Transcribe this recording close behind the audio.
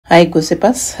Hi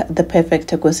gossipers, the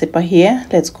perfect gossiper here.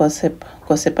 Let's gossip,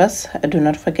 gossipers. Do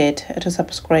not forget to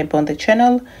subscribe on the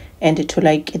channel and to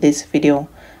like this video.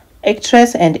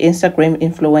 Actress and Instagram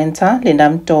influencer Linda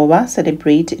Mtoba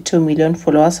celebrated 2 million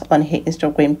followers on her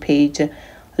Instagram page.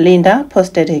 Linda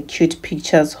posted her cute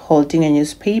pictures holding a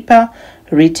newspaper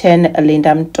written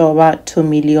Linda Mtoba 2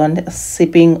 million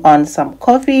sipping on some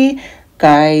coffee.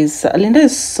 Guys, Linda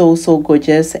is so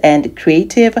gorgeous and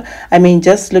creative. I mean,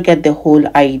 just look at the whole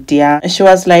idea. She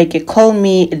was like, call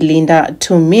me Linda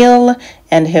 2 mil,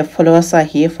 and her followers are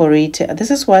here for it.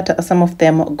 This is what some of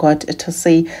them got to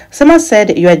say. Someone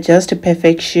said, you are just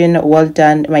perfection, well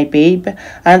done my babe.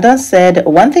 Another said,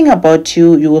 one thing about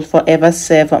you, you will forever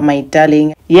serve my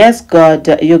darling. Yes,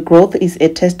 God, your growth is a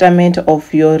testament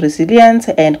of your resilience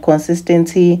and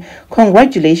consistency.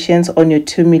 Congratulations on your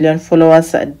 2 million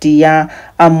followers, dear.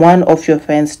 I'm one of your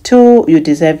fans too. You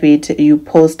deserve it. You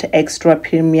post extra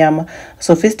premium,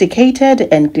 sophisticated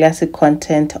and classic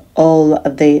content all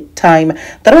the time.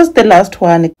 That was the last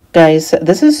one. Guys,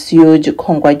 this is huge.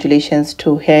 Congratulations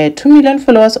to her. 2 million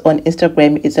followers on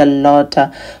Instagram is a lot.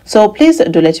 So please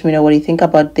do let me know what you think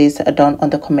about this down on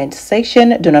the comment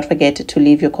section. Do not forget to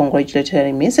leave your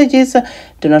congratulatory messages.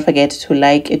 Do not forget to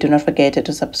like. Do not forget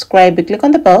to subscribe. Click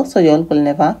on the bell so you all will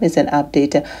never miss an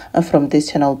update from this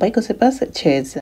channel. Bye gossipers. Cheers.